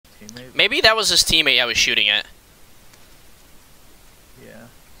teammate. Maybe that was his teammate I was shooting at. Yeah.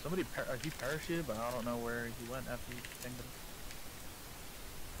 Somebody he parachuted, but I don't know where he went after he pinged him.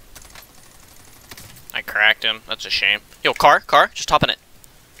 I cracked him. That's a shame. Yo, car, just hop in it.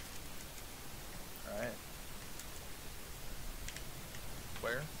 Alright.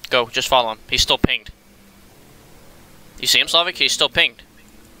 Where? Go, just follow him. He's still pinged. You see him, Slavic? He's still pinged.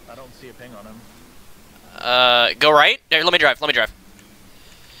 I don't see a ping on him. Go right. There, let me drive.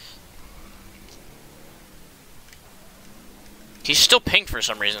 He's still pinged for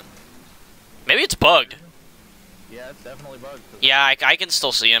some reason. Maybe it's bugged. Yeah, it's definitely bugged. Yeah, I can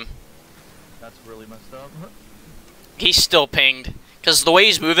still see him. That's really messed up. He's still pinged. Because the way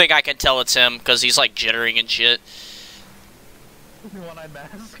he's moving, I can tell it's him. Because he's like jittering and shit. One-eyed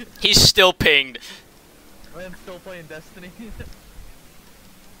mask. He's still pinged. Man, still playing Destiny.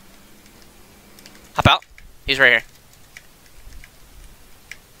 Hop out. He's right here.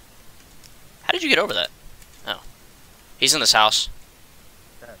 How did you get over that? Oh. He's in this house.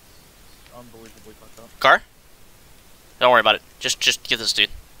 That's unbelievably fucked up. Car? Don't worry about it. Just get this dude.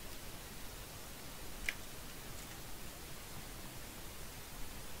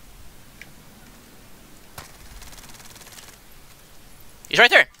 He's right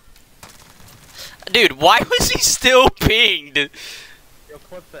there. Dude, why was he still pinged? Yo,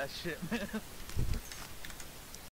 clip that shit, man.